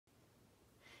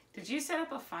Did you set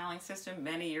up a filing system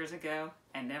many years ago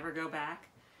and never go back?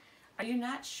 Are you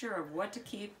not sure of what to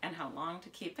keep and how long to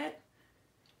keep it?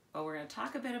 Well, we're going to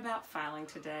talk a bit about filing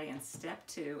today in step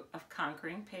 2 of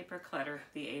conquering paper clutter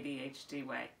the ADHD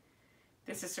way.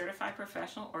 This is Certified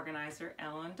Professional Organizer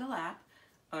Ellen Delap,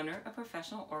 owner of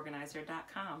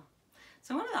ProfessionalOrganizer.com.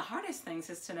 So one of the hardest things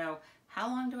is to know how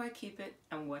long do I keep it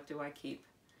and what do I keep.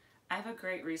 I have a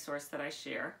great resource that I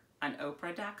share on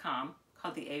Oprah.com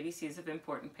called the ABCs of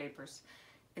Important Papers.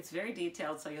 It's very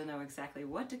detailed, so you'll know exactly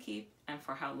what to keep and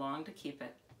for how long to keep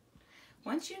it.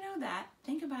 Once you know that,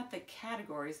 think about the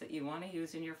categories that you want to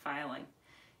use in your filing.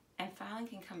 And filing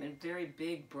can come in very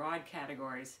big, broad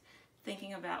categories.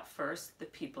 Thinking about first, the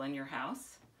people in your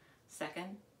house.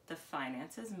 Second, the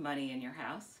finances, money in your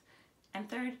house. And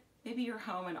third, maybe your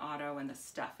home and auto and the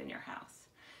stuff in your house.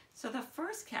 So the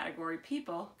first category,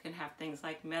 people, can have things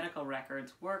like medical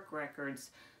records, work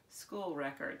records, school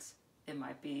records. It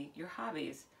might be your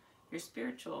hobbies, your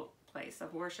spiritual place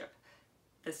of worship.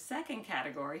 The second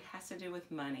category has to do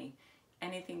with money,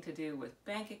 anything to do with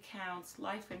bank accounts,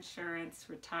 life insurance,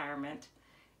 retirement.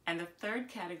 And the third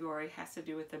category has to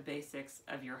do with the basics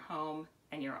of your home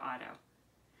and your auto.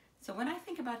 So when I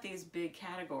think about these big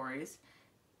categories,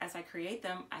 as I create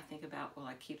them, I think about, will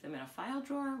I keep them in a file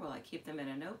drawer? Will I keep them in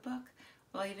a notebook?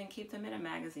 Will I even keep them in a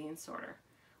magazine sorter?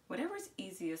 Whatever's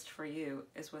easiest for you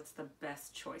is what's the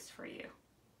best choice for you.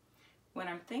 When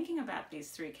I'm thinking about these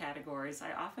three categories,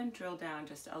 I often drill down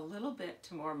just a little bit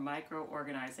to more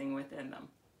micro-organizing within them.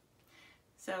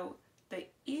 So the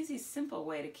easy, simple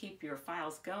way to keep your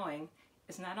files going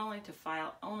is not only to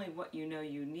file only what you know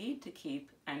you need to keep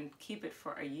and keep it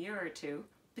for a year or two,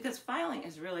 because filing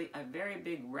is really a very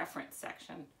big reference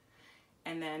section.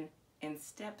 And then in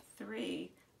step 3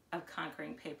 of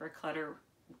conquering paper clutter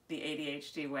the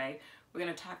ADHD way, we're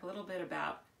going to talk a little bit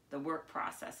about the work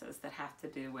processes that have to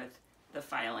do with the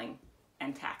filing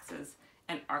and taxes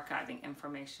and archiving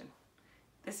information.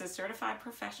 This is Certified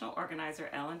Professional Organizer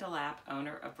Ellen Delap,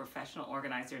 owner of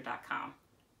ProfessionalOrganizer.com.